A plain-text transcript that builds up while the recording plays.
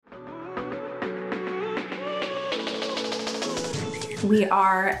We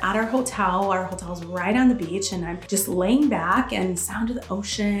are at our hotel. Our hotel's right on the beach, and I'm just laying back and sound of the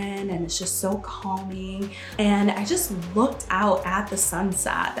ocean, and it's just so calming. And I just looked out at the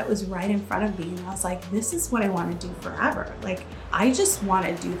sunset that was right in front of me, and I was like, this is what I want to do forever. Like, I just want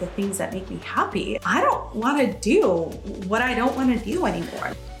to do the things that make me happy. I don't want to do what I don't want to do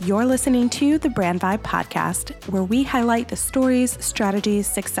anymore. You're listening to the Brand Vibe Podcast, where we highlight the stories, strategies,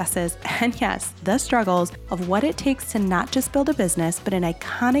 successes, and yes, the struggles of what it takes to not just build a business, but an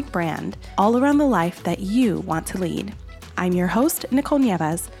iconic brand all around the life that you want to lead. I'm your host, Nicole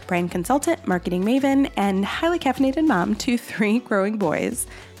Nieves, brand consultant, marketing maven, and highly caffeinated mom to 3 growing boys.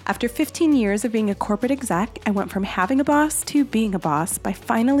 After 15 years of being a corporate exec, I went from having a boss to being a boss by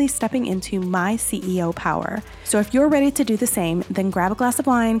finally stepping into my CEO power. So if you're ready to do the same, then grab a glass of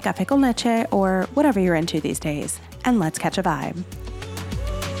wine, café con leche, or whatever you're into these days, and let's catch a vibe.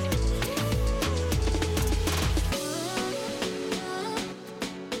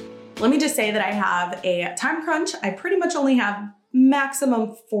 Let me just say that I have a time crunch. I pretty much only have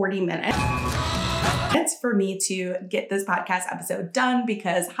maximum 40 minutes. It's for me to get this podcast episode done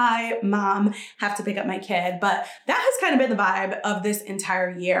because, hi, mom, have to pick up my kid. But that has kind of been the vibe of this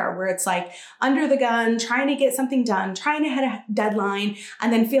entire year, where it's like under the gun, trying to get something done, trying to hit a deadline,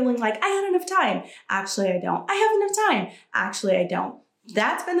 and then feeling like I had enough time. Actually, I don't. I have enough time. Actually, I don't.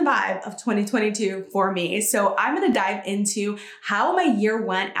 That's been the vibe of 2022 for me. So I'm going to dive into how my year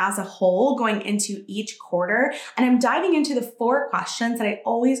went as a whole going into each quarter. And I'm diving into the 4 questions that I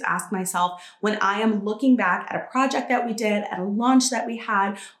always ask myself when I am looking back at a project that we did, at a launch that we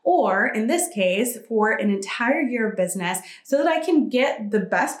had, or in this case, for an entire year of business, so that I can get the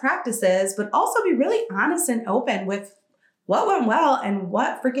best practices, but also be really honest and open with what went well and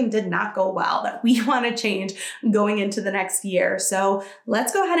what freaking did not go well that we want to change going into the next year. So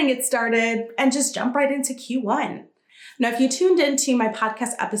let's go ahead and get started and just jump right into Q1. Now, if you tuned into my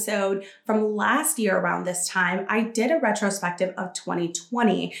podcast episode from last year around this time, I did a retrospective of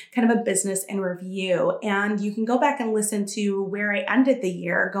 2020, kind of a business in review. And you can go back and listen to where I ended the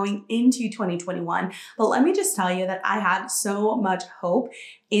year going into 2021. But let me just tell you that I had so much hope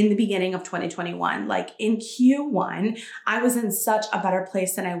in the beginning of 2021. Like in Q1, I was in such a better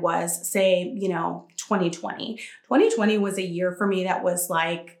place than I was, say, 2020. 2020 was a year for me that was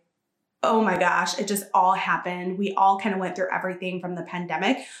like, oh my gosh, it just all happened. We all kind of went through everything from the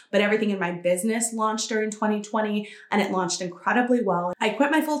pandemic, but everything in my business launched during 2020, and it launched incredibly well. I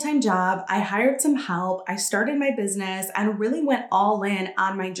quit my full-time job. I hired some help. I started my business and really went all in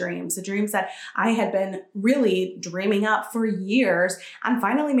on my dreams, the dreams that I had been really dreaming up for years, and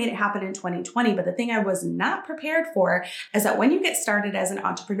finally made it happen in 2020. But the thing I was not prepared for is that when you get started as an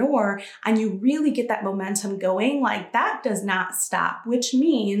entrepreneur and you really get that momentum going, like that does not stop, which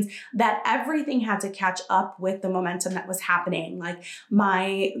means that everything had to catch up with the momentum that was happening. Like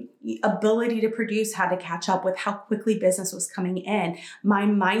my ability to produce had to catch up with how quickly business was coming in. My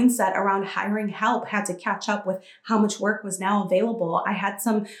mindset around hiring help had to catch up with how much work was now available. I had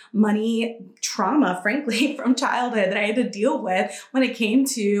some money trauma, frankly, from childhood that I had to deal with when it came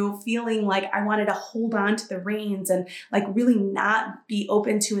to feeling like I wanted to hold on to the reins and like really not be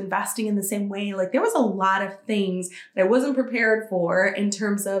open to investing in the same way. Like there was a lot of things that I wasn't prepared for in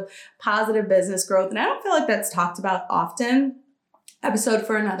terms of positive business growth. And I don't feel like that's talked about often. Episode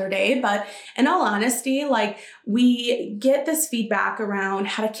for another day. But in all honesty, like we get this feedback around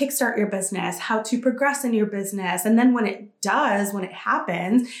how to kickstart your business, how to progress in your business. And then when it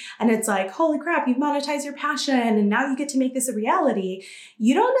happens and it's like, holy crap, you've monetized your passion and now you get to make this a reality,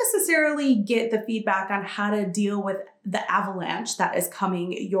 you don't necessarily get the feedback on how to deal with the avalanche that is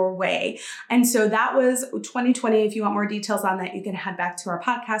coming your way. And so that was 2020. If you want more details on that, you can head back to our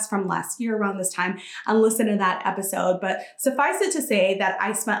podcast from last year around this time and listen to that episode. But suffice it to say that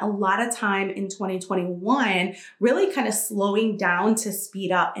I spent a lot of time in 2021 really kind of slowing down to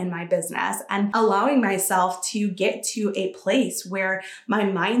speed up in my business and allowing myself to get to a place where my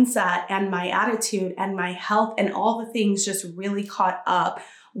mindset and my attitude and my health and all the things just really caught up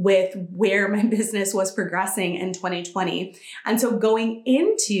with where my business was progressing in 2020. And so going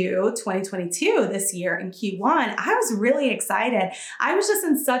into 2022 this year in Q1, I was really excited. I was just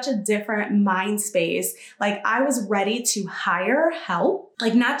in such a different mind space. Like I was ready to hire help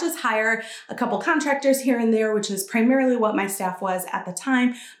Like not just hire a couple contractors here and there, which is primarily what my staff was at the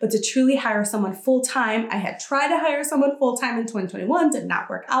time, but to truly hire someone full-time. I had tried to hire someone full-time in 2021, did not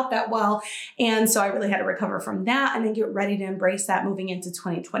work out that well. And so I really had to recover from that and then get ready to embrace that moving into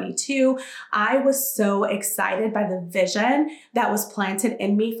 2022. I was so excited by the vision that was planted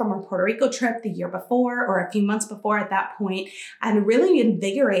in me from our Puerto Rico trip the year before or a few months before at that point, and really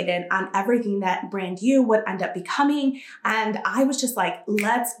invigorated on everything that Brand You would end up becoming. And I was just like,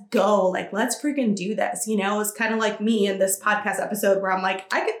 let's go. Like, let's freaking do this. You know, it's kind of like me in this podcast episode where I'm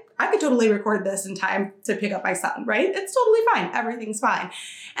like, I could totally record this in time to pick up my son, right? It's totally fine. Everything's fine.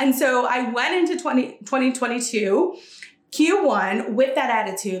 And so I went into 2022 Q1 with that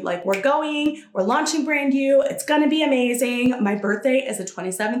attitude, like we're launching Brand You. It's going to be amazing. My birthday is the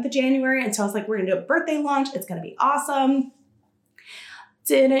 27th of January. And so I was like, we're going to do a birthday launch. It's going to be awesome.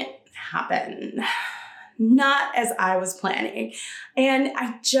 Didn't happen. Not as I was planning. And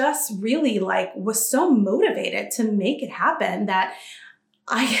I just really was so motivated to make it happen that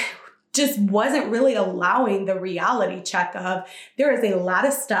I just wasn't really allowing the reality check of there is a lot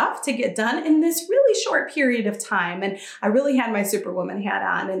of stuff to get done in this really short period of time. And I really had my superwoman hat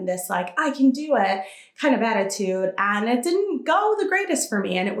on and this I can do it kind of attitude. And it didn't go the greatest for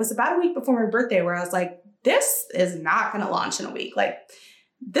me. And it was about a week before my birthday where I was like, this is not going to launch in a week.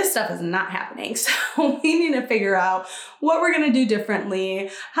 This stuff is not happening. So we need to figure out what we're going to do differently.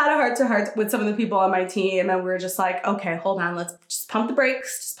 Had a heart-to-heart with some of the people on my team. And we're just like, okay, hold on. Let's just pump the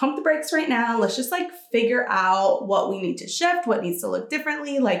brakes. Just pump the brakes right now. Let's just figure out what we need to shift, what needs to look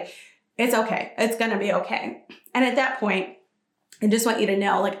differently. It's okay. It's going to be okay. And at that point, I just want you to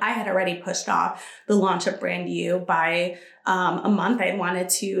know, I had already pushed off the launch of Brand You by a month. I wanted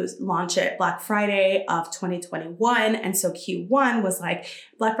to launch it Black Friday of 2021. And so Q1 was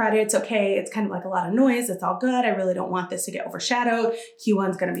Black Friday, it's okay. It's kind of a lot of noise. It's all good. I really don't want this to get overshadowed. Q1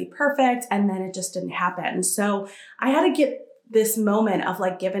 is going to be perfect. And then it just didn't happen. So I had to get this moment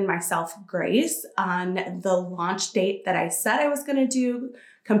of giving myself grace on the launch date that I said I was going to do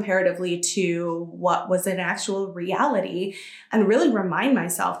comparatively to what was an actual reality, and really remind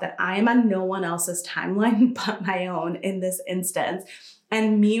myself that I am on no one else's timeline but my own in this instance.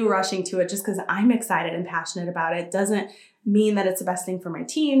 And me rushing to it just because I'm excited and passionate about it doesn't mean that it's the best thing for my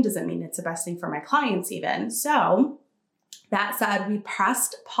team, doesn't mean it's the best thing for my clients even. So that said, we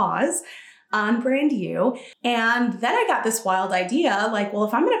pressed pause on Brand You. And then I got this wild idea, well,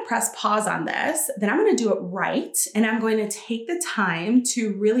 if I'm going to press pause on this, then I'm going to do it right. And I'm going to take the time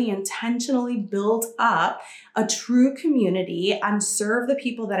to really intentionally build up a true community and serve the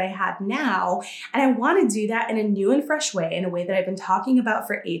people that I had now. And I want to do that in a new and fresh way, in a way that I've been talking about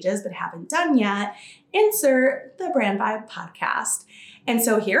for ages, but haven't done yet. Insert the Brand Vibe podcast. And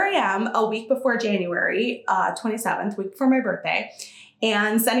so here I am a week before January 27th, week before my birthday,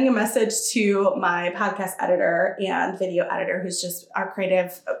 and sending a message to my podcast editor and video editor, who's just part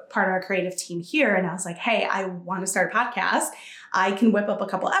of our creative team here. And I was like, hey, I want to start a podcast. I can whip up a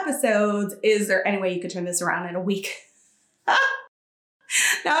couple episodes. Is there any way you could turn this around in a week?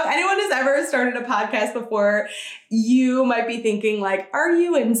 Now, if anyone has ever started a podcast before, you might be thinking are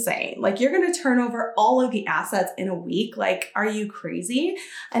you insane? You're going to turn over all of the assets in a week? Are you crazy?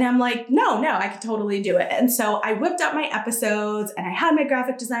 And I'm like, no, I could totally do it. And so I whipped up my episodes and I had my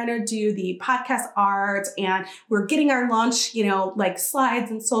graphic designer do the podcast art, and we're getting our launch,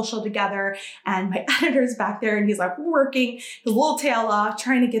 slides and social together. And my editor's back there and he's working his little tail off,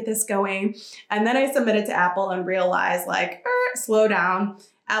 trying to get this going. And then I submitted to Apple and realized slow down.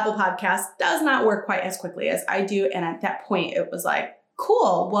 Apple Podcast does not work quite as quickly as I do. And at that point, it was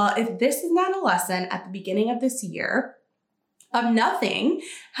cool. Well, if this is not a lesson at the beginning of this year of nothing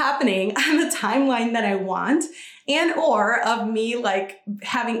happening on the timeline that I want, and or of me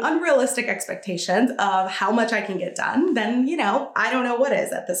having unrealistic expectations of how much I can get done, then, I don't know what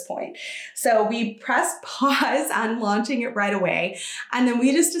is at this point. So we pressed pause on launching it right away. And then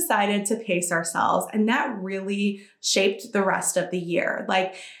we just decided to pace ourselves. And that really shaped the rest of the year.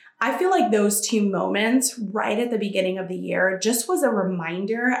 I feel those two moments right at the beginning of the year just was a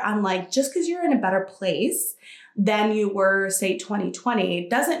reminder on just because you're in a better place than you were, say, 2020,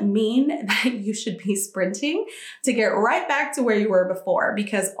 doesn't mean that you should be sprinting to get right back to where you were before,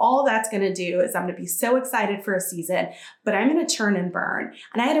 because all that's going to do is I'm going to be so excited for a season, but I'm going to churn and burn.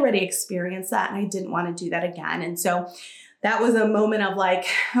 And I had already experienced that and I didn't want to do that again. And so that was a moment of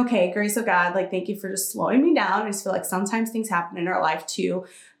okay, grace of God, thank you for just slowing me down. I just feel sometimes things happen in our life to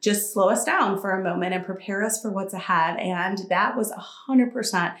just slow us down for a moment and prepare us for what's ahead. And that was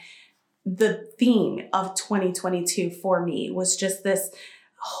 100% the theme of 2022 for me, was just this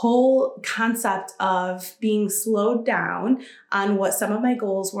whole concept of being slowed down on what some of my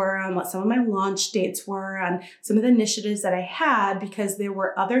goals were, on what some of my launch dates were, on some of the initiatives that I had, because there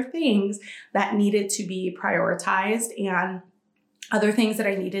were other things that needed to be prioritized and other things that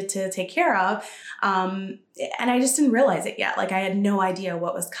I needed to take care of. And I just didn't realize it yet. Like I had no idea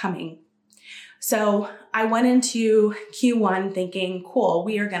what was coming. So I went into Q1 thinking, cool,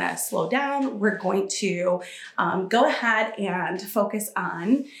 we are going to slow down. We're going to go ahead and focus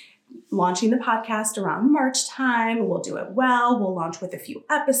on launching the podcast around March time. We'll do it well. We'll launch with a few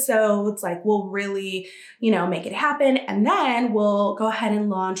episodes. Like we'll really, make it happen. And then we'll go ahead and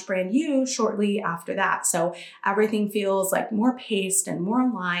launch Brand You shortly after that. So everything feels like more paced and more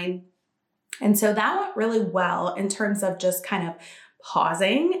aligned. And so that went really well in terms of just kind of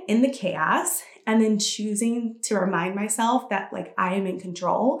pausing in the chaos and then choosing to remind myself that like I am in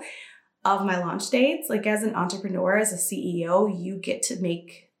control of my launch dates. Like as an entrepreneur, as a CEO, you get to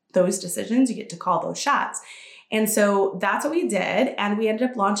make those decisions. You get to call those shots. And so that's what we did. And we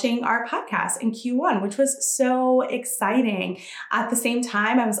ended up launching our podcast in Q1, which was so exciting. At the same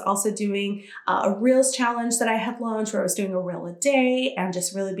time, I was also doing a Reels challenge that I had launched where I was doing a reel a day and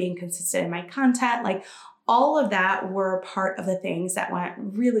just really being consistent in my content. Like all of that were part of the things that went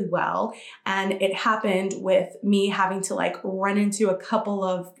really well. And it happened with me having to like run into a couple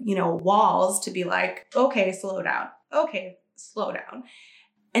of, walls to be like, okay, slow down. Okay, slow down.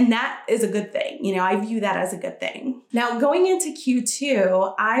 And that is a good thing. I view that as a good thing. Now, going into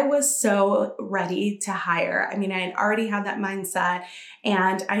Q2, I was so ready to hire. I had already had that mindset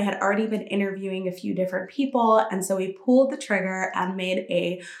and I had already been interviewing a few different people. And so we pulled the trigger and made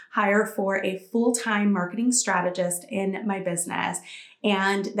a hire for a full-time marketing strategist in my business.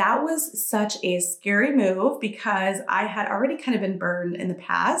 And that was such a scary move because I had already kind of been burned in the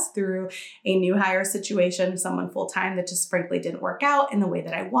past through a new hire situation, someone full-time that just frankly didn't work out in the way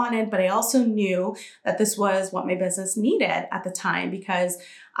that I wanted. But I also knew that this was what my business needed at the time because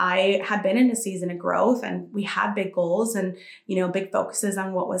I had been in a season of growth and we had big goals and, big focuses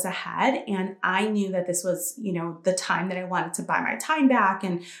on what was ahead. And I knew that this was, the time that I wanted to buy my time back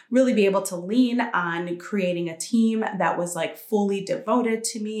and really be able to lean on creating a team that was like fully devoted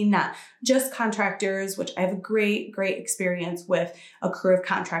to me, not just contractors, which I have a great experience with a crew of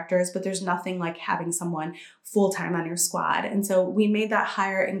contractors, but there's nothing like having someone full-time on your squad. And so we made that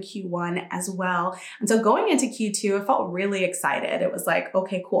hire in Q1 as well. And so going into Q2, I felt really excited. It was like,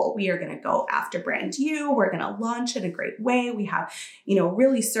 okay, cool. We are going to go after Brand You. We're going to launch in a great way. We have,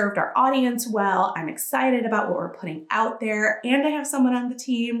 really served our audience well. I'm excited about what we're putting out there. And I have someone on the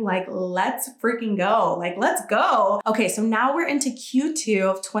team. Like, let's freaking go. Like, let's go. Okay. So now we're into Q2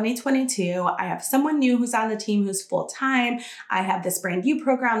 of 2022. I have someone new who's on the team who's full-time. I have this Brand You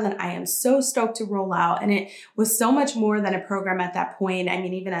program that I am so stoked to roll out. And it was so much more than a program at that point.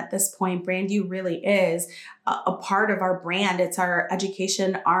 Even at this point, Brand You really is a part of our brand. It's our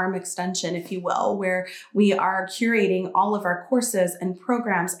education arm extension, if you will, where we are curating all of our courses and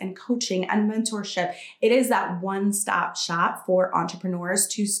programs and coaching and mentorship. It is that one-stop shop for entrepreneurs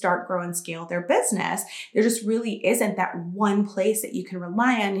to start, grow, and scale their business. There just really isn't that one place that you can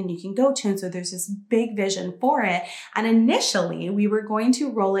rely on and you can go to. And so there's this big vision for it. And initially, we were going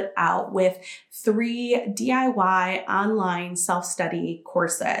to roll it out with 3 DIY online self-study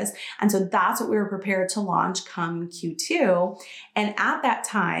courses. And so that's what we were prepared to launch come Q2. And at that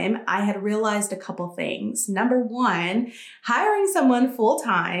time, I had realized a couple things. Number one, hiring someone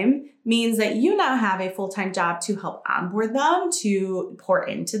full-time means that you now have a full-time job to help onboard them, to pour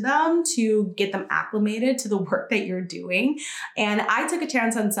into them, to get them acclimated to the work that you're doing. And I took a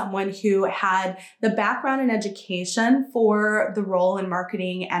chance on someone who had the background in education for the role in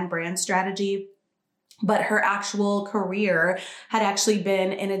marketing and brand strategy, but her actual career had actually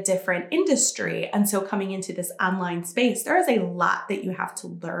been in a different industry. And so coming into this online space, there is a lot that you have to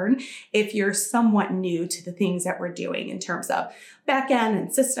learn if you're somewhat new to the things that we're doing in terms of backend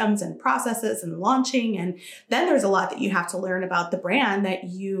and systems and processes and launching. And then there's a lot that you have to learn about the brand that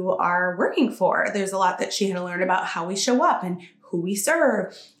you are working for. There's a lot that she had to learn about how we show up and who we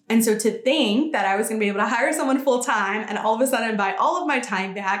serve. And so to think that I was going to be able to hire someone full time and all of a sudden buy all of my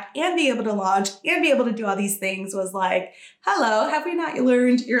time back and be able to launch and be able to do all these things was like, hello, have we not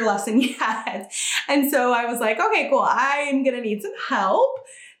learned your lesson yet? And so I was like, okay, cool. I'm going to need some help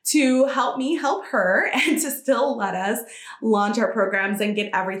to help me help her and to still let us launch our programs and get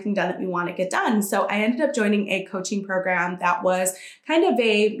everything done that we want to get done. So I ended up joining a coaching program that was kind of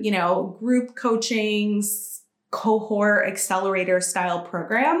a, group coaching cohort accelerator style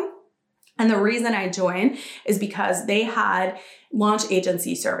program. And the reason I joined is because they had launch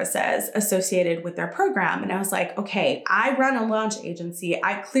agency services associated with their program. And I was like, okay, I run a launch agency.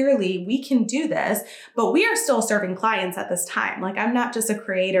 We can do this, but we are still serving clients at this time. Like, I'm not just a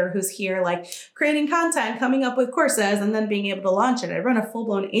creator who's here, like creating content, coming up with courses, and then being able to launch it. I run a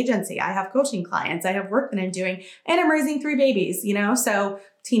full-blown agency. I have coaching clients. I have work that I'm doing, and I'm raising 3 babies, so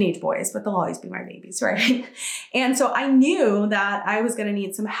teenage boys, but they'll always be my babies, right? And so I knew that I was going to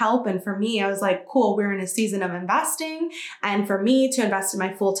need some help. And for me, I was like, cool, we're in a season of investing. And for me to invest in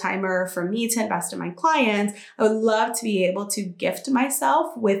my full-timer, for me to invest in my clients, I would love to be able to gift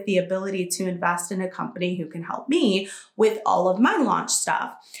myself with the ability to invest in a company who can help me with all of my launch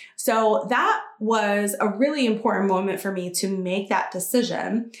stuff. So that was a really important moment for me to make that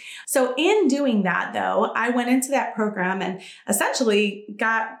decision. So in doing that, though, I went into that program and essentially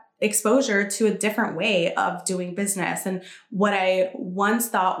got exposure to a different way of doing business. And what I once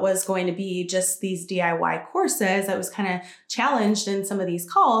thought was going to be just these DIY courses, I was kind of challenged in some of these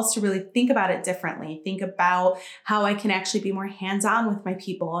calls to really think about it differently, think about how I can actually be more hands-on with my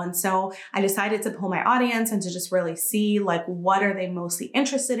people. And so I decided to pull my audience and to just really see, like, what are they mostly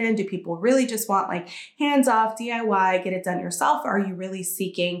interested in? Do people really just want like hands-off DIY, get it done yourself? Or are you really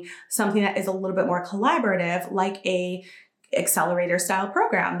seeking something that is a little bit more collaborative, like a accelerator style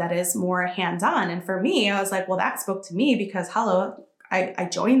program that is more hands-on? And for me, I was like, well, that spoke to me because I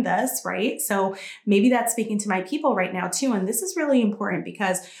joined this, right? So maybe that's speaking to my people right now too. And this is really important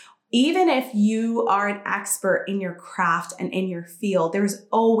because even if you are an expert in your craft and in your field, there's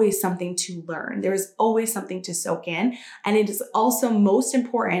always something to learn. There's always something to soak in. And it is also most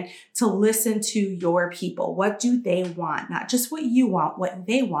important to listen to your people. What do they want? Not just what you want, what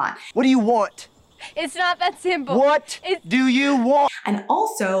they want. What do you want? It's not that simple. What do you want? And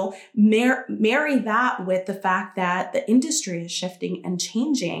also marry that with the fact that the industry is shifting and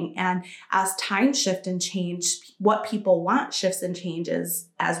changing. And as times shift and change, what people want shifts and changes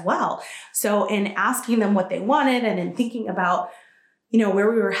as well. So in asking them what they wanted and in thinking about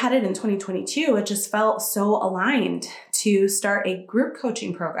where we were headed in 2022, it just felt so aligned to start a group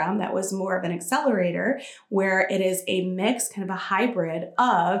coaching program that was more of an accelerator, where it is a mix, kind of a hybrid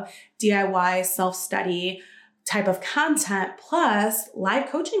of DIY, self-study type of content plus live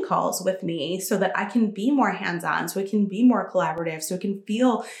coaching calls with me so that I can be more hands-on, so it can be more collaborative, so it can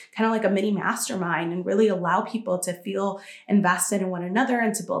feel kind of like a mini mastermind and really allow people to feel invested in one another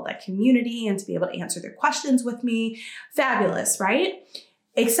and to build that community and to be able to answer their questions with me. Fabulous, right?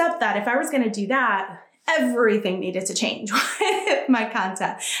 Except that if I was going to do that, everything needed to change with my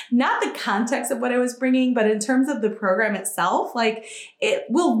content. Not the context of what I was bringing, but in terms of the program itself, like it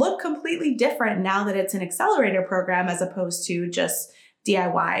will look completely different now that it's an accelerator program as opposed to just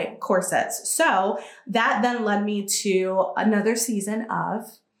DIY courses. So that then led me to another season of,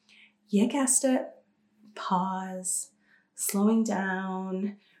 you guessed it, pause, slowing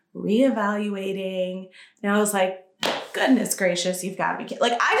down, reevaluating. And I was like, goodness gracious, you've got to be kidding.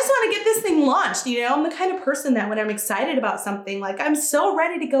 Like, I just want to get this thing launched. I'm the kind of person that when I'm excited about something, like I'm so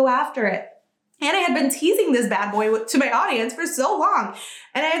ready to go after it. And I had been teasing this bad boy to my audience for so long.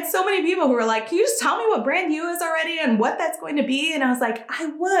 And I had so many people who were like, can you just tell me what Brand U is already and what that's going to be? And I was like, I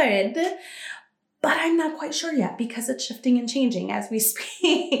would, but I'm not quite sure yet because it's shifting and changing as we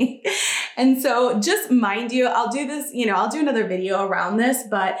speak. And so just mind you, I'll do this, I'll do another video around this,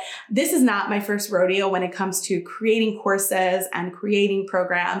 but this is not my first rodeo when it comes to creating courses and creating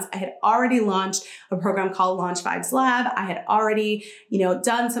programs. I had already launched a program called Launch Vibes Lab. I had already,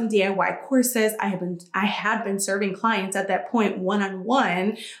 done some DIY courses. I had been serving clients at that point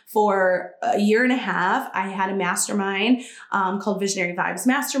one-on-one for a year and a half. I had a mastermind called Visionary Vibes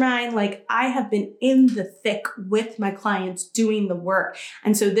Mastermind. Like, I have been in the thick with my clients doing the work.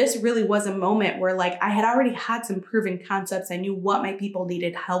 And so this really was a moment where, like, I had already had some proven concepts. I knew what my people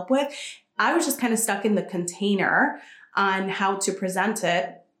needed help with. I was just kind of stuck in the container on how to present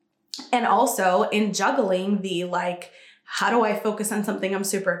it. And also in juggling the, like, how do I focus on something I'm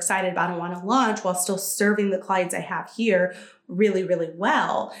super excited about and want to launch while still serving the clients I have here really, really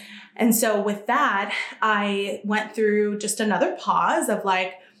well. And so with that, I went through just another pause of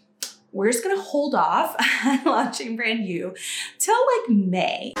like, we're just going to hold off on launching Brand U till like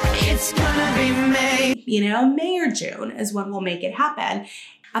May. It's gonna be May. May or June is when we'll make it happen.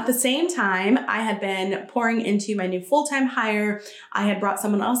 At the same time, I had been pouring into my new full-time hire. I had brought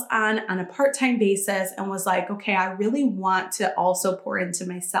someone else on a part-time basis and was like, okay, I really want to also pour into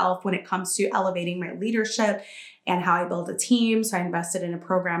myself when it comes to elevating my leadership and how I build a team. So I invested in a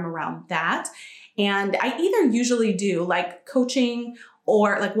program around that. And I either usually do like coaching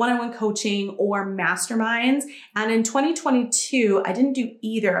or like one-on-one coaching or masterminds. And in 2022, I didn't do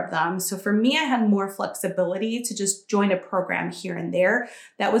either of them. So for me, I had more flexibility to just join a program here and there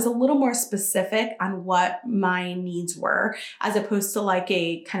that was a little more specific on what my needs were, as opposed to like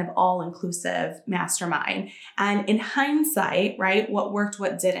a kind of all-inclusive mastermind. And in hindsight, right, what worked,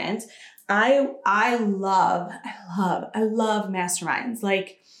 what didn't, I love masterminds.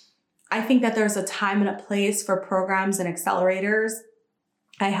 Like, I think that there's a time and a place for programs and accelerators.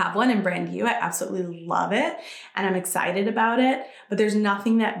 I have one in Brand You. I absolutely love it and I'm excited about it, but there's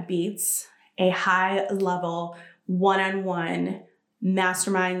nothing that beats a high level one-on-one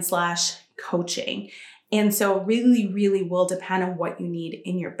mastermind / coaching. And so really, really will depend on what you need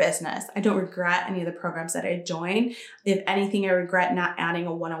in your business. I don't regret any of the programs that I joined. If anything, I regret not adding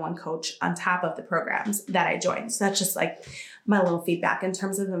a one-on-one coach on top of the programs that I joined. So that's just like my little feedback in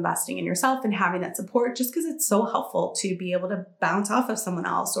terms of investing in yourself and having that support, just because it's so helpful to be able to bounce off of someone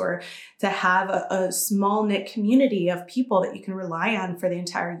else or to have a small knit community of people that you can rely on for the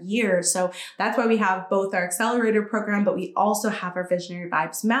entire year. So that's why we have both our accelerator program, but we also have our Visionary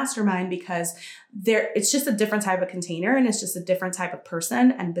Vibes Mastermind, because it's just a different type of container and it's just a different type of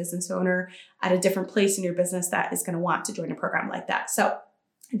person and business owner at a different place in your business that is going to want to join a program like that. So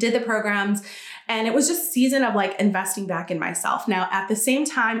I did the programs and it was just a season of like investing back in myself. Now, at the same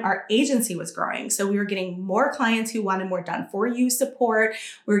time, our agency was growing. So we were getting more clients who wanted more done for you support.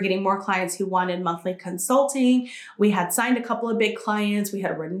 We were getting more clients who wanted monthly consulting. We had signed a couple of big clients. We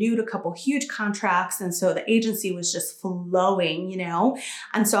had renewed a couple huge contracts. And so the agency was just flowing,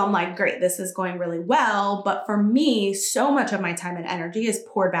 And so I'm like, great, this is going really well. But for me, so much of my time and energy is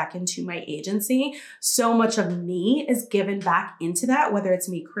poured back into my agency. So much of me is given back into that, whether it's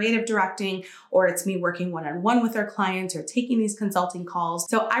me creative directing or it's me working one-on-one with our clients or taking these consulting calls.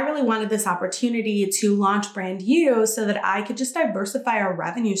 So I really wanted this opportunity to launch Brand You so that I could just diversify our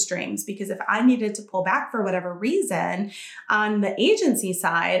revenue streams, because if I needed to pull back for whatever reason on the agency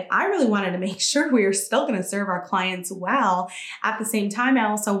side, I really wanted to make sure we were still going to serve our clients well. At the same time, I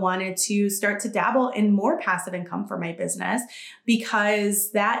also wanted to start to dabble in more passive income for my business,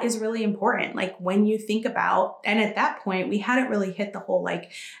 because that is really important. Like when you think about, and at that point, we hadn't really hit the whole like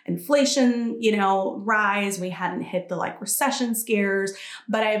inflation, rise. We hadn't hit the like recession scares,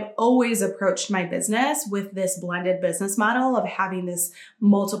 but I've always approached my business with this blended business model of having this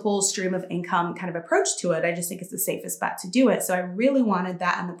multiple stream of income kind of approach to it. I just think it's the safest bet to do it. So I really wanted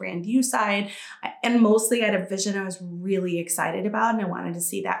that on the Brand You side. And mostly I had a vision I was really excited about, and I wanted to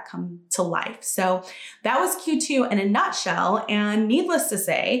see that come to life. So that was Q2 in a nutshell. And needless to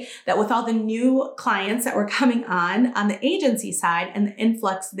say that with all the new clients that were coming on the agency side and the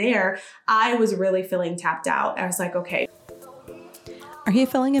influx there, I was really feeling tapped out. I was like, okay. Are you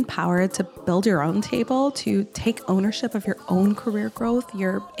feeling empowered to build your own table, to take ownership of your own career growth,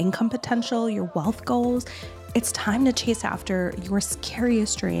 your income potential, your wealth goals? It's time to chase after your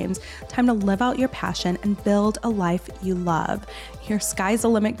scariest dreams, time to live out your passion and build a life you love. Your sky's the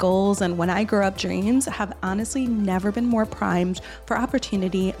limit goals and when I grow up dreams have honestly never been more primed for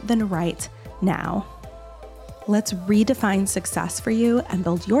opportunity than right now. Let's redefine success for you and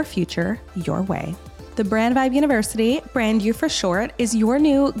build your future your way. The Brand Vibe University, Brand You for short, is your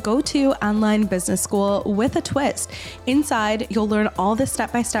new go-to online business school with a twist. Inside, you'll learn all the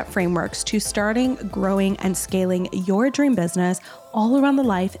step-by-step frameworks to starting, growing, and scaling your dream business all around the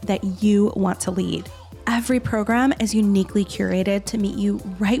life that you want to lead. Every program is uniquely curated to meet you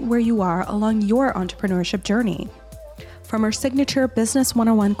right where you are along your entrepreneurship journey. From our signature Business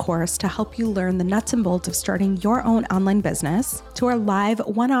 101 course to help you learn the nuts and bolts of starting your own online business, to our live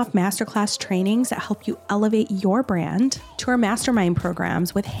one-off masterclass trainings that help you elevate your brand, to our mastermind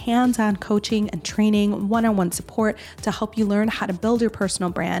programs with hands-on coaching and training, one-on-one support to help you learn how to build your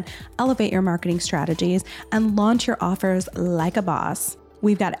personal brand, elevate your marketing strategies, and launch your offers like a boss.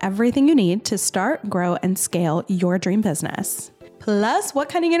 We've got everything you need to start, grow, and scale your dream business. Plus, what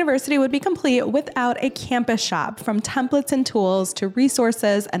kind of university would be complete without a campus shop? From templates and tools to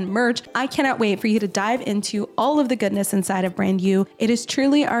resources and merch, I cannot wait for you to dive into all of the goodness inside of Brand You. It is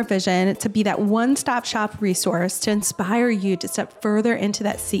truly our vision to be that one-stop shop resource to inspire you to step further into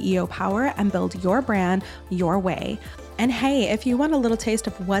that CEO power and build your brand your way. And hey, if you want a little taste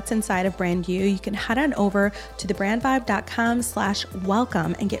of what's inside of Brand You, you can head on over to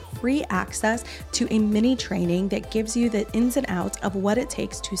thebrandvibe.com/welcome and get free access to a mini training that gives you the ins and outs of what it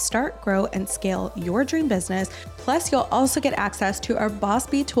takes to start, grow, and scale your dream business. Plus, you'll also get access to our Boss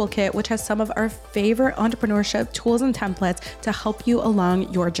Bee Toolkit, which has some of our favorite entrepreneurship tools and templates to help you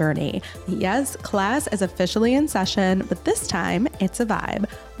along your journey. Yes, class is officially in session, but this time it's a vibe.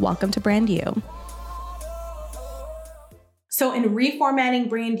 Welcome to Brand You. So in reformatting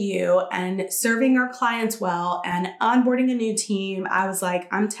Brand You and serving our clients well and onboarding a new team, I was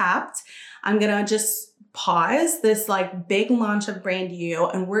like, I'm tapped. I'm going to just pause this like big launch of Brand You,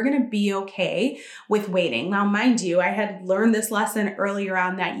 and we're going to be okay with waiting. Now, mind you, I had learned this lesson earlier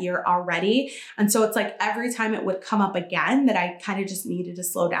on that year already. And so it's like every time it would come up again that I kind of just needed to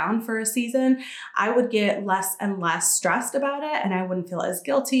slow down for a season, I would get less and less stressed about it, and I wouldn't feel as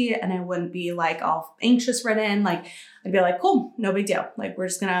guilty, and I wouldn't be like all anxious ridden. Like I'd be like, cool, no big deal. Like we're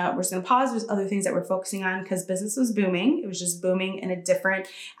just gonna pause. There's other things that we're focusing on because business was booming. It was just booming in a different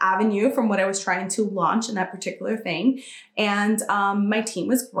avenue from what I was trying to launch in that particular thing. And my team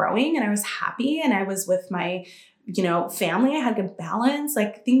was growing, and I was happy, and I was with my, family. I had good balance.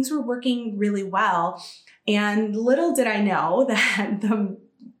 Like things were working really well. And little did I know that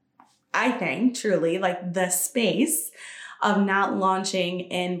I think truly like the space of not launching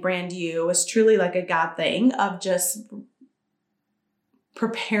in Brand You was truly like a God thing of just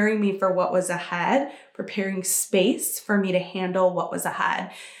preparing me for what was ahead, preparing space for me to handle what was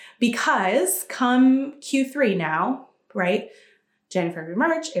ahead. Because come Q3 now, right? January, February,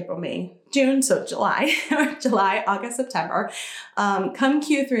 March, April, May, June, so July, August, September. Come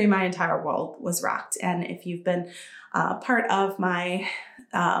Q3, my entire world was rocked. And if you've been part of my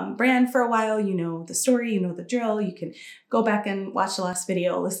brand for a while, you know the story, you know the drill. You can go back and watch the last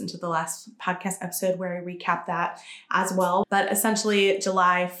video, listen to the last podcast episode where I recap that as well. But essentially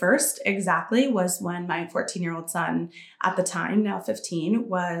July 1st exactly was when my 14-year-old son at the time, now 15,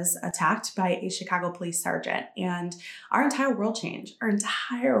 was attacked by a Chicago police sergeant. And our entire world changed.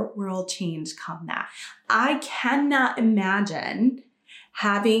 Come that. I cannot imagine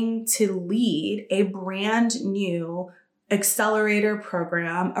having to lead a brand new accelerator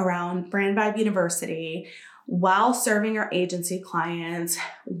program around Brand Vibe University while serving our agency clients,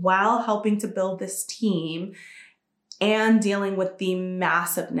 while helping to build this team and dealing with the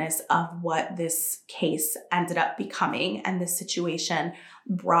massiveness of what this case ended up becoming and this situation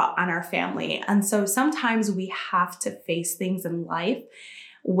brought on our family. And so sometimes we have to face things in life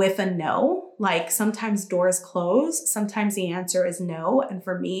with a no. Like sometimes doors close, sometimes the answer is no. And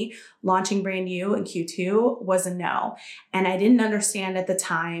for me, launching Brand You in Q2 was a no. And I didn't understand at the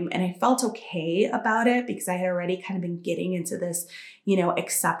time, and I felt okay about it because I had already kind of been getting into this,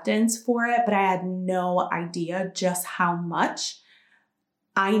 acceptance for it, but I had no idea just how much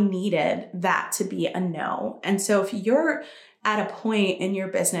I needed that to be a no. And so if you're at a point in your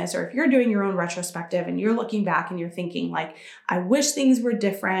business, or if you're doing your own retrospective and you're looking back and you're thinking like, I wish things were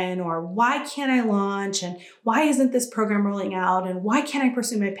different, or why can't I launch? And why isn't this program rolling out? And why can't I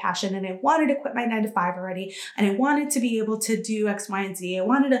pursue my passion? And I wanted to quit my 9-to-5 already. And I wanted to be able to do X, Y, and Z. I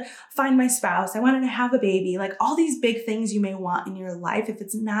wanted to find my spouse. I wanted to have a baby, like all these big things you may want in your life. If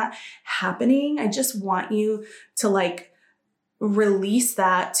it's not happening, I just want you to like release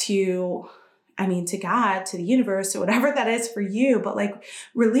that to God, to the universe, or whatever that is for you, but like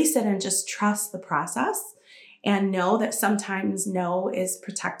release it and just trust the process and know that sometimes no is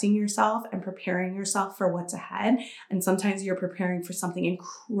protecting yourself and preparing yourself for what's ahead. And sometimes you're preparing for something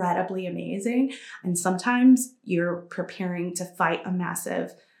incredibly amazing. And sometimes you're preparing to fight a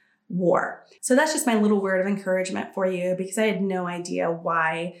massive war. So that's just my little word of encouragement for you, because I had no idea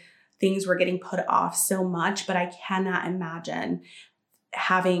why things were getting put off so much, but I cannot imagine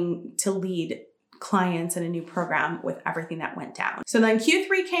having to lead clients in a new program with everything that went down. So then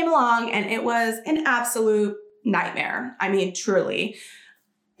Q3 came along and it was an absolute nightmare. I mean, truly,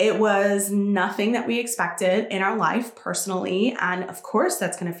 it was nothing that we expected in our life personally. And of course,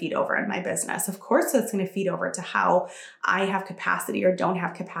 that's going to feed over in my business. Of course, that's going to feed over to how I have capacity or don't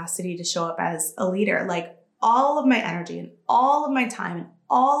have capacity to show up as a leader. Like all of my energy and all of my time and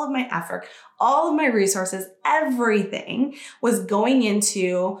all of my effort, all of my resources, everything was going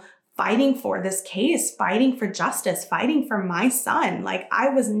into fighting for this case, fighting for justice, fighting for my son. Like I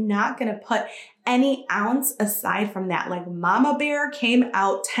was not going to put any ounce aside from that. Like Mama Bear came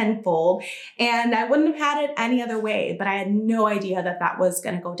out tenfold, and I wouldn't have had it any other way, but I had no idea that that was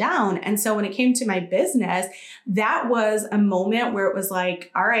going to go down. And so when it came to my business, that was a moment where it was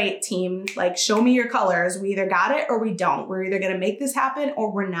like, all right, team, like show me your colors. We either got it or we don't. We're either going to make this happen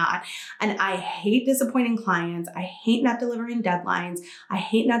or we're not. And I hate disappointing clients. I hate not delivering deadlines. I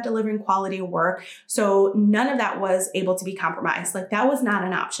hate not delivering quality work. So none of that was able to be compromised. Like that was not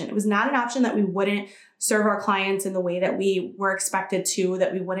an option. It was not an option that we wouldn't serve our clients in the way that we were expected to,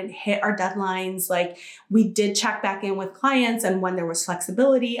 that we wouldn't hit our deadlines. Like we did check back in with clients, and when there was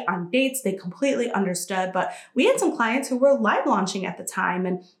flexibility on dates, they completely understood. But we had some clients who were live launching at the time,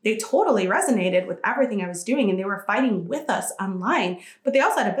 and they totally resonated with everything I was doing, and they were fighting with us online, but they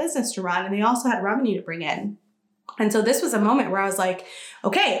also had a business to run and they also had revenue to bring in. And so this was a moment where I was like,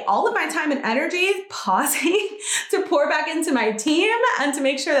 okay, all of my time and energy pausing to pour back into my team and to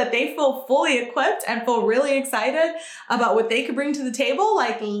make sure that they feel fully equipped and feel really excited about what they could bring to the table.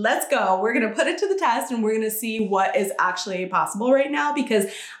 Like, let's go. We're going to put it to the test and we're going to see what is actually possible right now, because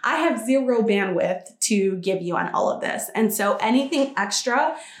I have zero bandwidth to give you on all of this. And so anything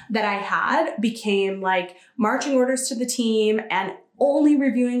extra that I had became like marching orders to the team and only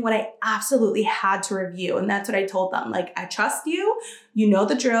reviewing what I absolutely had to review. And that's what I told them. Like, I trust you, you know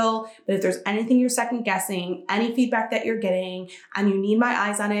the drill, but if there's anything you're second guessing, any feedback that you're getting, and you need my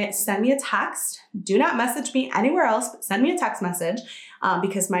eyes on it, send me a text. Do not message me anywhere else, but send me a text message,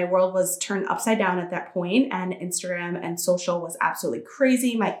 because my world was turned upside down at that point, and Instagram and social was absolutely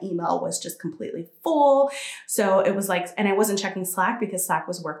crazy. My email was just completely full. So it was like, and I wasn't checking Slack because Slack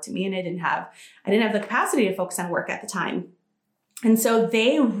was work to me, and I didn't have the capacity to focus on work at the time. And so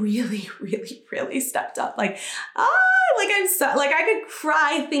they really, really, really stepped up. I could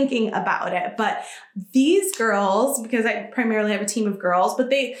cry thinking about it. But these girls, because I primarily have a team of girls,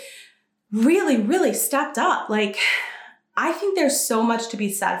 but they really, really stepped up. Like, I think there's so much to be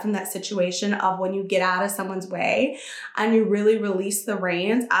said from that situation of when you get out of someone's way and you really release the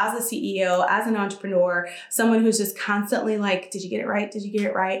reins as a CEO, as an entrepreneur, someone who's just constantly like, did you get it right? Did you get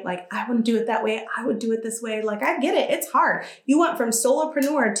it right? Like, I wouldn't do it that way. I would do it this way. Like, I get it. It's hard. You went from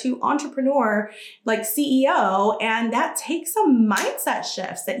solopreneur to entrepreneur, like CEO, and that takes some mindset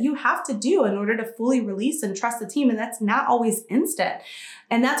shifts that you have to do in order to fully release and trust the team. And that's not always instant.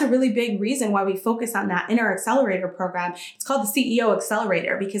 And that's a really big reason why we focus on that in our accelerator program. It's called the CEO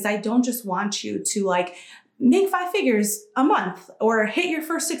Accelerator, because I don't just want you to like make 5 figures a month or hit your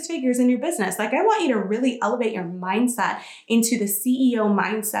first 6 figures in your business. Like, I want you to really elevate your mindset into the CEO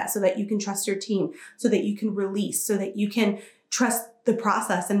mindset so that you can trust your team, so that you can release, so that you can trust the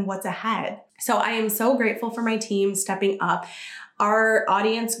process and what's ahead. So I am so grateful for my team stepping up. Our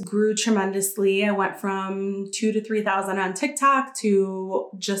audience grew tremendously. I went from 2,000 to 3,000 on TikTok to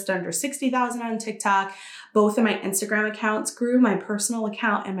just under 60,000 on TikTok. Both of my Instagram accounts grew, my personal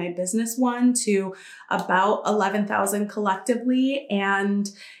account and my business one, to about 11,000 collectively. And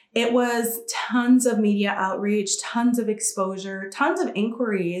it was tons of media outreach, tons of exposure, tons of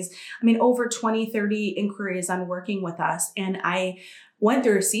inquiries. I mean, over 20, 30 inquiries on working with us. And I went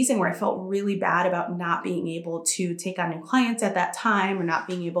through a season where I felt really bad about not being able to take on new clients at that time, or not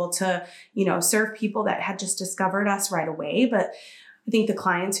being able to, serve people that had just discovered us right away. But I think the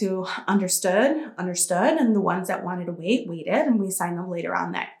clients who understood, and the ones that wanted to waited, and we signed them later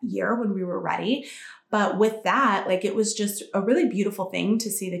on that year when we were ready. But with that, like, it was just a really beautiful thing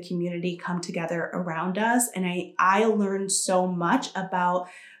to see the community come together around us. And I learned so much about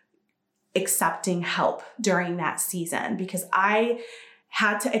accepting help during that season, because I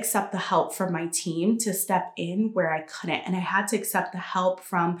had to accept the help from my team to step in where I couldn't. And I had to accept the help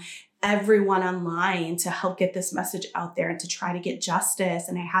from everyone online to help get this message out there and to try to get justice.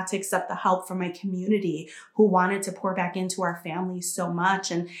 And I had to accept the help from my community who wanted to pour back into our family so much.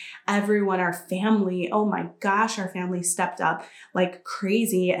 And everyone, our family, oh my gosh, our family stepped up like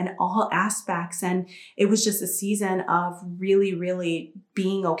crazy in all aspects. And it was just a season of really, really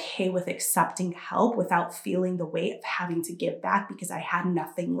being okay with accepting help without feeling the weight of having to give back, because I had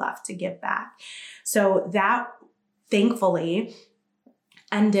nothing left to give back. So that, thankfully,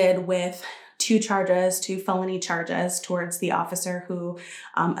 ended with 2 felony charges towards the officer who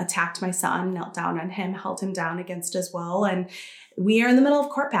attacked my son, knelt down on him, held him down against his will. And we are in the middle of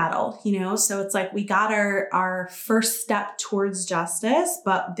court battle, so it's like we got our first step towards justice,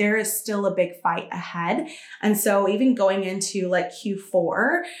 but there is still a big fight ahead. And so even going into like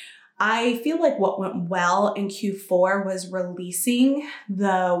Q4, I feel like what went well in Q4 was releasing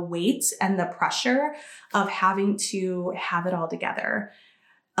the weight and the pressure of having to have it all together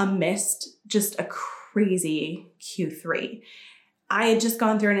amidst just a crazy Q3. I had just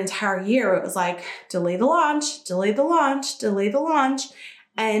gone through an entire year. It was like, delay the launch, delay the launch, delay the launch.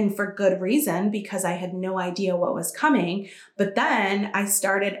 And for good reason, because I had no idea what was coming. But then I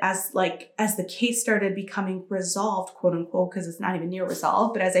started as the case started becoming resolved, quote unquote, because it's not even near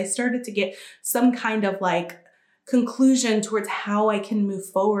resolved. But as I started to get some kind of like conclusion towards how I can move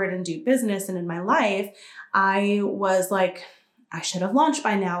forward and do business and in my life, I was like, I should have launched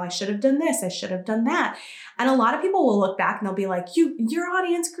by now. I should have done this. I should have done that. And a lot of people will look back and they'll be like, your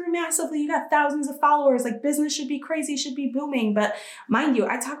audience grew massively. You got thousands of followers. Like, business should be crazy, should be booming. But mind you,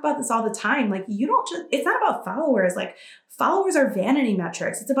 I talk about this all the time. Like, it's not about followers. Like, followers are vanity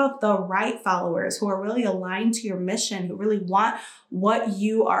metrics. It's about the right followers who are really aligned to your mission, who really want what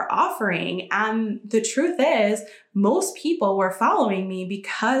you are offering. And the truth is, most people were following me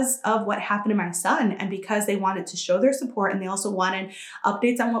because of what happened to my son and because they wanted to show their support, and they also wanted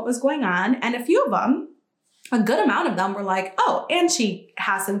updates on what was going on. And a few of them, a good amount of them, were like, oh, and she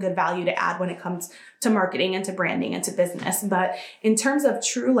has some good value to add when it comes to marketing and to branding and to business. But in terms of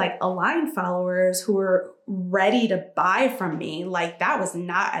true like aligned followers who were ready to buy from me, like that was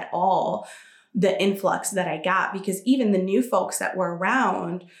not at all the influx that I got, because even the new folks that were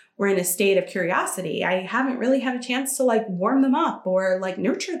around were in a state of curiosity. I haven't really had a chance to like warm them up or like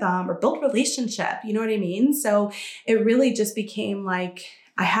nurture them or build relationship. You know what I mean? So it really just became like,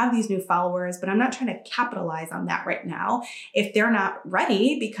 I have these new followers, but I'm not trying to capitalize on that right now if they're not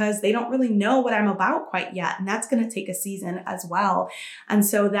ready, because they don't really know what I'm about quite yet. And that's going to take a season as well. And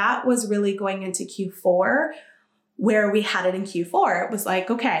so that was really going into Q4 where we had it in Q4. It was like,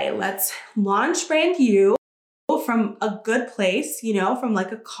 okay, let's launch Brand You from a good place, you know, from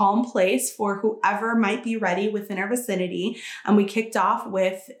like a calm place for whoever might be ready within our vicinity. And we kicked off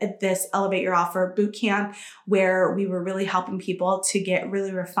with this Elevate Your Offer bootcamp where we were really helping people to get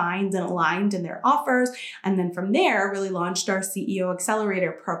really refined and aligned in their offers. And then from there, really launched our CEO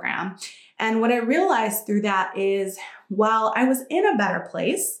Accelerator program. And what I realized through that is, while I was in a better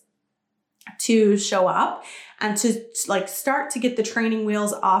place to show up and to like start to get the training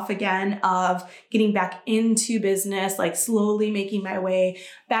wheels off again of getting back into business, like slowly making my way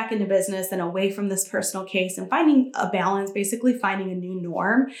back into business and away from this personal case and finding a balance, basically finding a new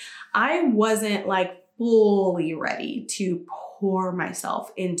norm, I wasn't like fully ready to pour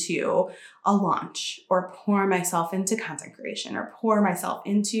myself into a launch or pour myself into content creation or pour myself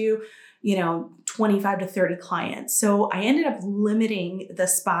into 25 to 30 clients. So I ended up limiting the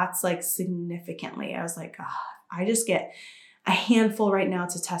spots like significantly. I was like, I just get a handful right now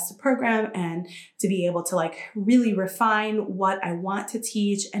to test the program and to be able to like really refine what I want to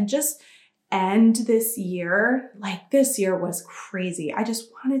teach and just end this year. Like this year was crazy. I just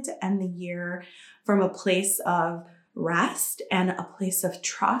wanted to end the year from a place of rest and a place of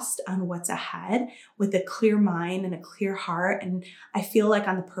trust on what's ahead with a clear mind and a clear heart. And I feel like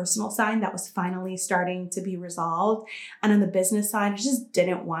on the personal side, that was finally starting to be resolved. And on the business side, I just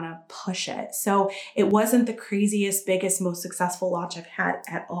didn't want to push it. So it wasn't the craziest, biggest, most successful launch I've had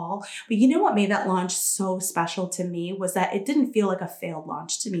at all. But you know what made that launch so special to me was that it didn't feel like a failed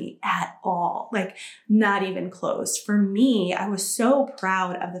launch to me at all. Like not even close. For me, I was so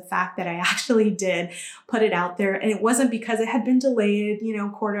proud of the fact that I actually did put it out there. And it wasn't because it had been delayed,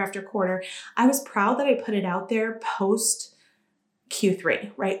 quarter after quarter. I was proud that I put it out there post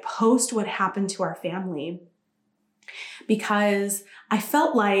Q3, right? Post what happened to our family, because I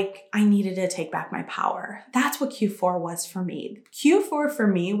felt like I needed to take back my power. That's what Q4 was for me. Q4 for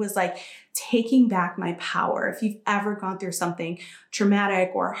me was like taking back my power. If you've ever gone through something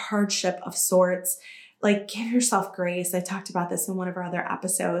traumatic or hardship of sorts, like give yourself grace. I talked about this in one of our other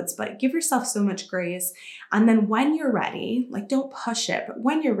episodes, but give yourself so much grace. And then when you're ready, like don't push it, but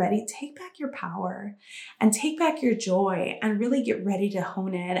when you're ready, take back your power and take back your joy and really get ready to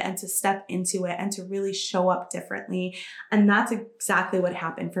hone in and to step into it and to really show up differently. And that's exactly what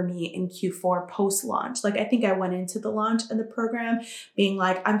happened for me in Q4 post-launch. Like I think I went into the launch of the program being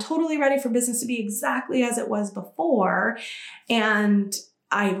like, I'm totally ready for business to be exactly as it was before. And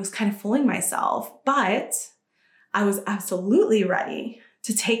I was kind of fooling myself, but I was absolutely ready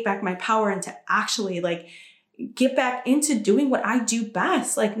to take back my power and to actually like get back into doing what I do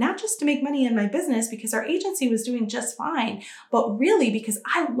best, like not just to make money in my business because our agency was doing just fine, but really because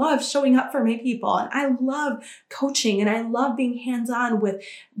I love showing up for my people and I love coaching and I love being hands-on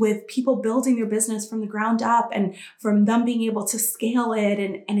with people building their business from the ground up and from them being able to scale it.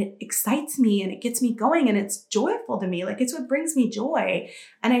 And it excites me and it gets me going and it's joyful to me. Like it's what brings me joy.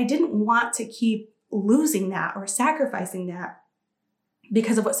 And I didn't want to keep losing that or sacrificing that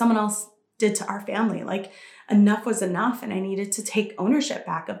because of what someone else did to our family. Like enough was enough and I needed to take ownership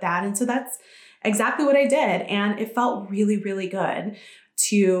back of that. And so that's exactly what I did. And it felt really, really good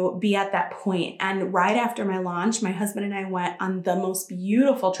to be at that point. And right after my launch, my husband and I went on the most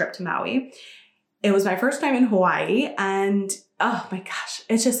beautiful trip to Maui. It was my first time in Hawaii and oh my gosh,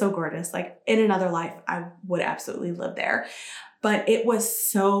 it's just so gorgeous. Like in another life, I would absolutely live there. But it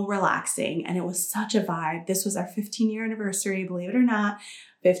was so relaxing and it was such a vibe. This was our 15-year anniversary, believe it or not.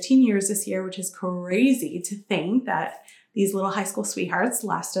 15 years this year, which is crazy to think that these little high school sweethearts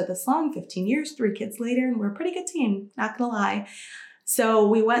lasted this long, 15 years, 3 kids later, and we're a pretty good team, not gonna lie. So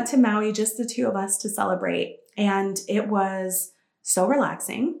we went to Maui, just the two of us, to celebrate. And it was so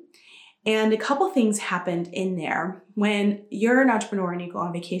relaxing. And a couple things happened in there. When you're an entrepreneur and you go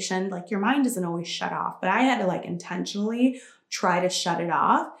on vacation, like your mind doesn't always shut off, but I had to like intentionally try to shut it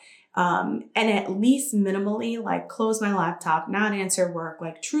off. And at least minimally like close my laptop, not answer work,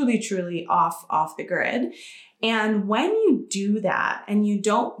 like truly off the grid. And when you do that and you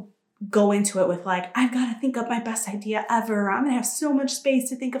don't go into it with like, I've got to think up my best idea ever, I'm going to have so much space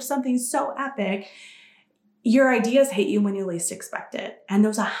to think of something so epic, your ideas hit you when you least expect it. And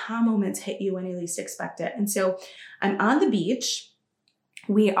those aha moments hit you when you least expect it. And so I'm on the beach.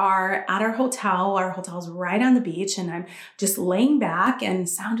 We are at our hotel. Our hotel's right on the beach, and I'm just laying back and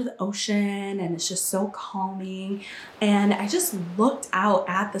sound of the ocean, and it's just so calming. And I just looked out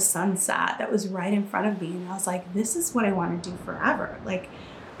at the sunset that was right in front of me, and I was like, this is what I want to do forever. Like,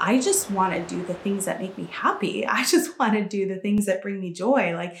 I just want to do the things that make me happy. I just want to do the things that bring me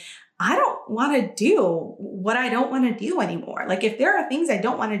joy. Like, I don't want to do what I don't want to do anymore. Like, if there are things I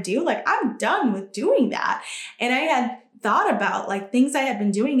don't want to do, like, I'm done with doing that. And I had thought about like things I had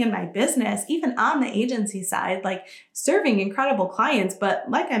been doing in my business, even on the agency side, like serving incredible clients. But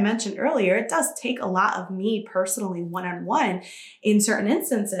like I mentioned earlier, it does take a lot of me personally one-on-one in certain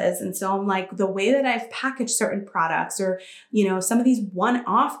instances. And so I'm like, the way that I've packaged certain products or, you know, some of these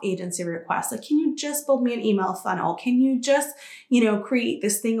one-off agency requests, like, can you just build me an email funnel? Can you just, you know, create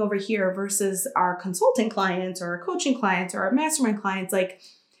this thing over here versus our consulting clients or our coaching clients or our mastermind clients? Like,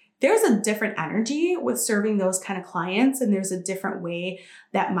 there's a different energy with serving those kind of clients. And there's a different way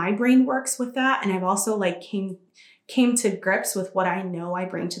that my brain works with that. And I've also like came to grips with what I know I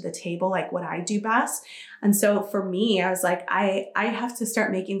bring to the table, like what I do best. And so for me, I was like, I have to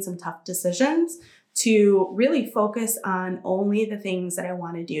start making some tough decisions to really focus on only the things that I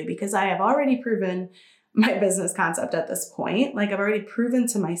want to do, because I have already proven my business concept at this point. Like, I've already proven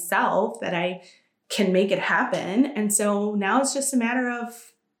to myself that I can make it happen. And so now it's just a matter of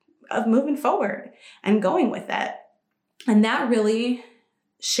moving forward and going with it. And that really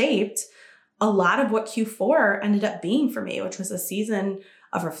shaped a lot of what Q4 ended up being for me, which was a season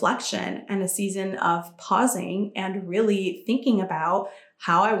of reflection and a season of pausing and really thinking about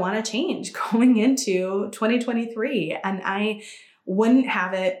how I want to change going into 2023. And I wouldn't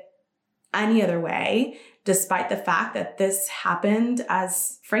have it any other way, despite the fact that this happened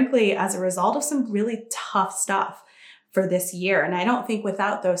as a result of some really tough stuff for this year. And I don't think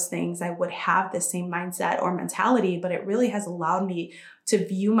without those things, I would have the same mindset or mentality, but it really has allowed me to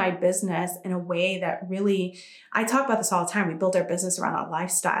view my business in a way that really, I talk about this all the time. We build our business around a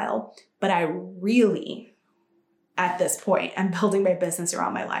lifestyle, but I really, at this point, I'm building my business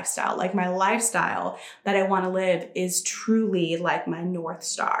around my lifestyle. Like, my lifestyle that I want to live is truly like my North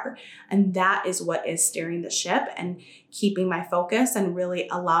Star. And that is what is steering the ship and keeping my focus and really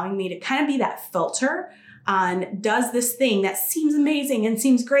allowing me to kind of be that filter on, does this thing that seems amazing and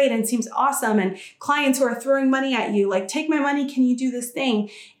seems great and seems awesome, and clients who are throwing money at you, like, take my money, can you do this thing?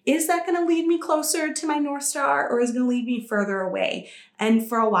 Is that going to lead me closer to my North Star, or is it going to lead me further away? And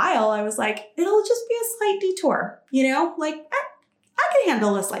for a while I was like, it'll just be a slight detour, you know, like I can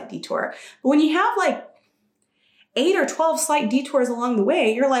handle a slight detour. But when you have like 8 or 12 slight detours along the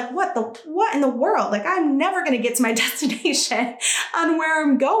way, you're like, what in the world? Like, I'm never going to get to my destination on where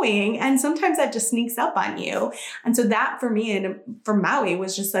I'm going. And sometimes that just sneaks up on you. And so that for me and for Maui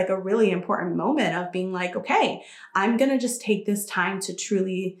was just like a really important moment of being like, okay, I'm going to just take this time to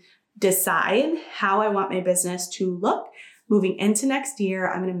truly decide how I want my business to look moving into next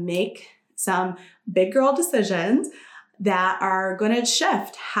year. I'm going to make some big girl decisions that are going to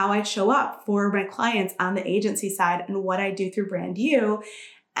shift how I show up for my clients on the agency side and what I do through Brand You.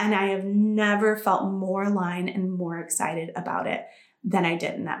 And I have never felt more aligned and more excited about it than I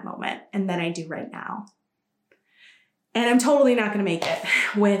did in that moment and than I do right now. And I'm totally not going to make it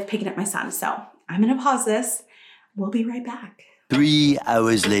with picking up my son. So I'm going to pause this. We'll be right back. 3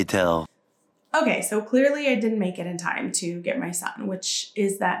 hours later. Okay, so clearly I didn't make it in time to get my son, which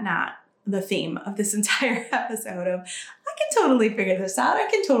is that not the theme of this entire episode of, I can totally figure this out. I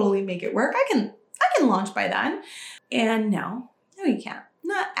can totally make it work. I can launch by then. And no, you can't.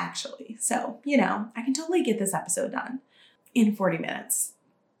 Not actually. So, you know, I can totally get this episode done in 40 minutes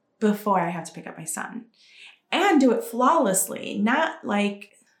before I have to pick up my son and do it flawlessly, not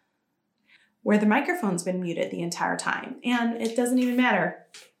like where the microphone's been muted the entire time. And it doesn't even matter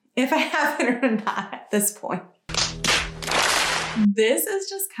if I have it or not at this point. This is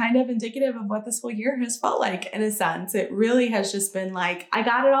just kind of indicative of what this whole year has felt like in a sense. It really has just been like, I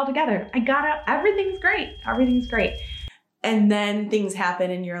got it all together. Everything's great. Everything's great. And then things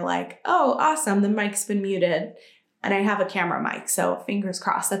happen and you're like, oh, awesome. The mic's been muted. And I have a camera mic, so fingers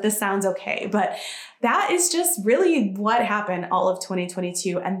crossed that this sounds okay. But that is just really what happened all of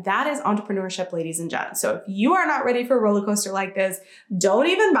 2022. And that is entrepreneurship, ladies and gents. So if you are not ready for a roller coaster like this, don't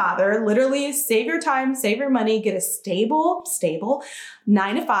even bother. Literally save your time, save your money, get a stable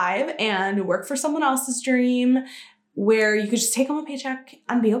 9 to 5 and work for someone else's dream where you could just take home a paycheck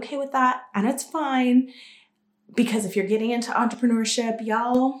and be okay with that. And it's fine. Because if you're getting into entrepreneurship,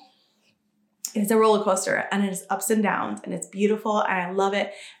 y'all, it's a roller coaster and it is ups and downs and it's beautiful and I love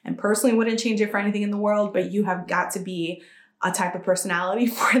it. And personally wouldn't change it for anything in the world, but you have got to be a type of personality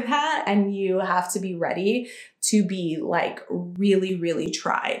for that. And you have to be ready to be like really, really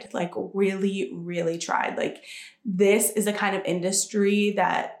tried, like really, really tried. Like this is a kind of industry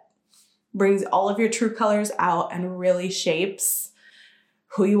that brings all of your true colors out and really shapes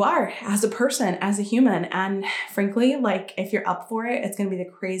who you are as a person, as a human. And frankly, like if you're up for it, it's going to be the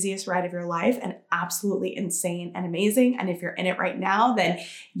craziest ride of your life and absolutely insane and amazing. And if you're in it right now, then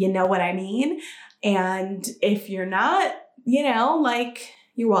you know what I mean. And if you're not, you know, like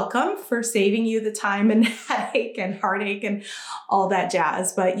you're welcome for saving you the time and headache and heartache and all that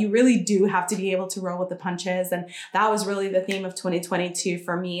jazz. But you really do have to be able to roll with the punches. And that was really the theme of 2022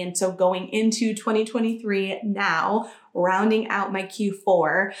 for me. And so going into 2023 now, rounding out my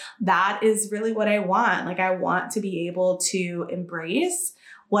Q4, that is really what I want. Like I want to be able to embrace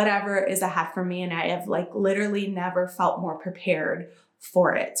whatever is ahead for me. And I have like literally never felt more prepared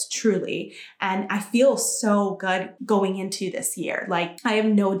for it, truly. And I feel so good going into this year. Like I have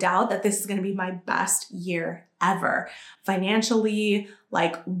no doubt that this is going to be my best year ever. Financially,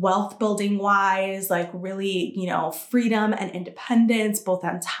 like wealth building wise, like really, you know, freedom and independence, both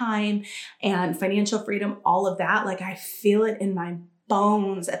on time and financial freedom, all of that. Like I feel it in my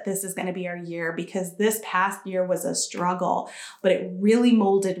bones that this is going to be our year because this past year was a struggle, but it really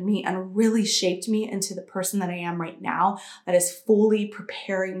molded me and really shaped me into the person that I am right now that is fully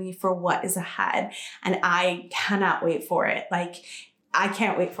preparing me for what is ahead. And I cannot wait for it. Like I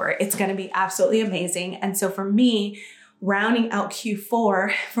can't wait for it. It's going to be absolutely amazing. And so for me, rounding out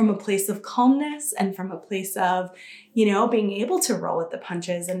Q4 from a place of calmness and from a place of, you know, being able to roll with the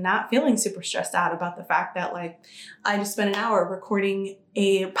punches and not feeling super stressed out about the fact that like I just spent an hour recording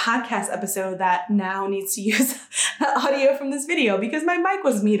a podcast episode that now needs to use audio from this video because my mic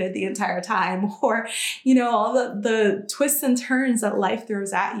was muted the entire time, or, you know, all the twists and turns that life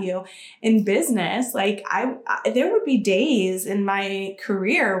throws at you in business. Like there would be days in my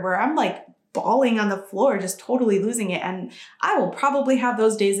career where I'm like bawling on the floor, just totally losing it. And I will probably have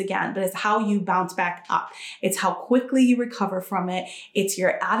those days again, but it's how you bounce back up. It's how quickly you recover from it. It's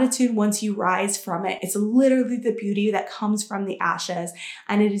your attitude once you rise from it. It's literally the beauty that comes from the ashes.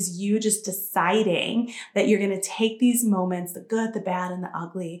 And it is you just deciding that you're going to take these moments, the good, the bad, and the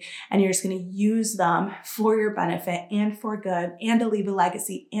ugly, and you're just going to use them for your benefit and for good and to leave a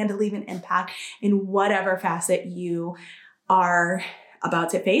legacy and to leave an impact in whatever facet you are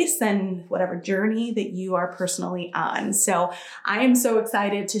about to face and whatever journey that you are personally on. So I am so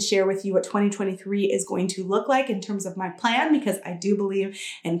excited to share with you what 2023 is going to look like in terms of my plan, because I do believe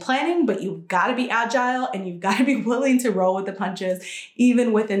in planning, but you've got to be agile and you've got to be willing to roll with the punches,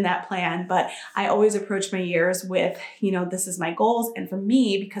 even within that plan. But I always approach my years with, you know, this is my goals. And for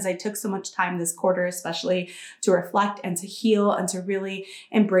me, because I took so much time this quarter, especially to reflect and to heal and to really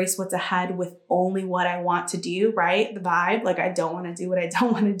embrace what's ahead with only what I want to do, right? The vibe, like I don't want to do what I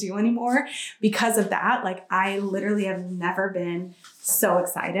don't want to do anymore. Because of that, like I literally have never been so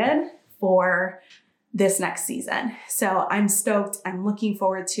excited for this next season. So I'm stoked. I'm looking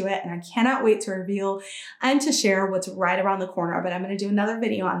forward to it. And I cannot wait to reveal and to share what's right around the corner. But I'm going to do another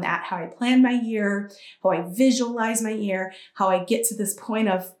video on that, how I plan my year, how I visualize my year, how I get to this point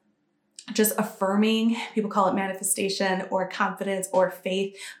of just affirming, people call it manifestation or confidence or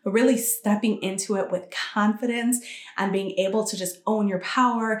faith, but really stepping into it with confidence and being able to just own your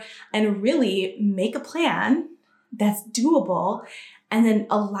power and really make a plan that's doable and then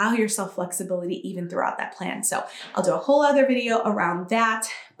allow yourself flexibility even throughout that plan. So I'll do a whole other video around that.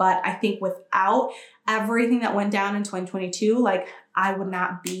 But I think without everything that went down in 2022, like I would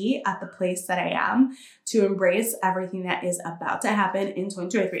not be at the place that I am to embrace everything that is about to happen in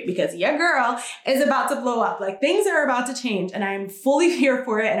 2023, because your girl is about to blow up. Like things are about to change and I'm fully here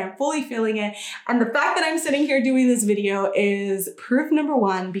for it and I'm fully feeling it. And the fact that I'm sitting here doing this video is proof number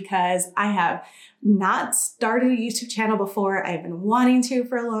one, because I have not started a YouTube channel before. I've been wanting to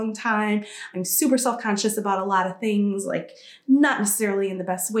for a long time. I'm super self-conscious about a lot of things, like not necessarily in the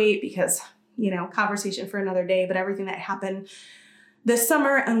best way because, you know, conversation for another day, but everything that happened this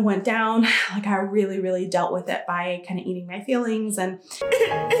summer and went down, like I really, really dealt with it by kind of eating my feelings and,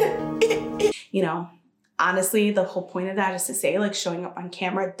 you know, Honestly, the whole point of that is to say, like, showing up on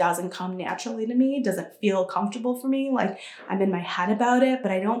camera doesn't come naturally to me, doesn't feel comfortable for me. Like, I'm in my head about it,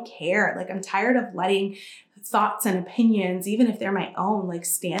 but I don't care. Like, I'm tired of letting thoughts and opinions, even if they're my own, like,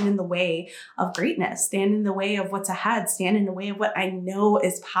 stand in the way of greatness, stand in the way of what's ahead, stand in the way of what I know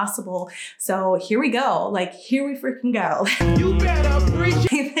is possible. So here we go. Like, here we freaking go. You better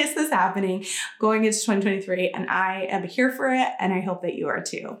appreciate this is happening going into 2023, and I am here for it, and I hope that you are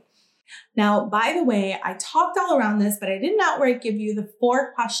too. Now, by the way, I talked all around this, but I didn't outright give you the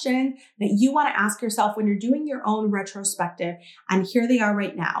 4 questions that you want to ask yourself when you're doing your own retrospective. And here they are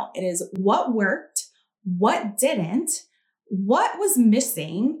right now. It is what worked, what didn't, what was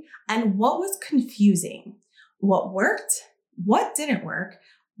missing, and what was confusing. What worked, what didn't work,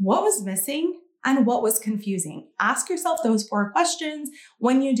 what was missing, and what was confusing. Ask yourself those 4 questions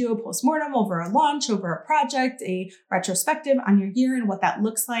when you do a postmortem over a launch, over a project, a retrospective on your year and what that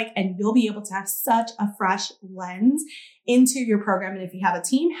looks like. And you'll be able to have such a fresh lens into your program. And if you have a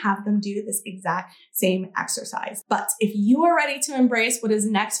team, have them do this exact same exercise. But if you are ready to embrace what is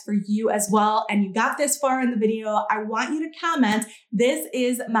next for you as well, and you got this far in the video, I want you to comment, "This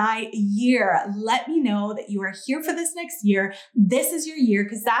is my year." Let me know that you are here for this next year. This is your year,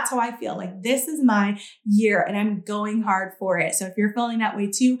 because that's how I feel. Like, this is my year and I'm going hard for it. So if you're feeling that way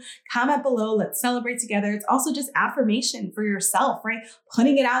too, comment below. Let's celebrate together. It's also just affirmation for yourself, right?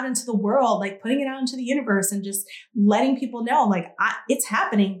 Putting it out into the world, like putting it out into the universe and just letting people know, like, it's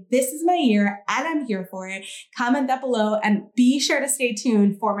happening. This is my year and I'm here for it. Comment that below and be sure to stay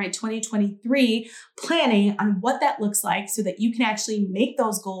tuned for my 2023 planning on what that looks like so that you can actually make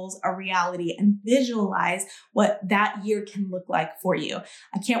those goals a reality and visualize what that year can look like for you.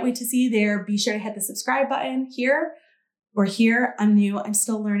 I can't wait to see you there. Be sure to hit the subscribe button here or here. I'm new. I'm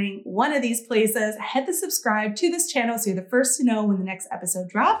still learning one of these places. Hit the subscribe to this channel so you're the first to know when the next episode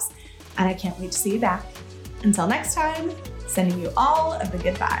drops. And I can't wait to see you back. Until next time, sending you all of the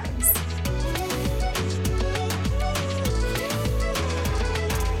good vibes.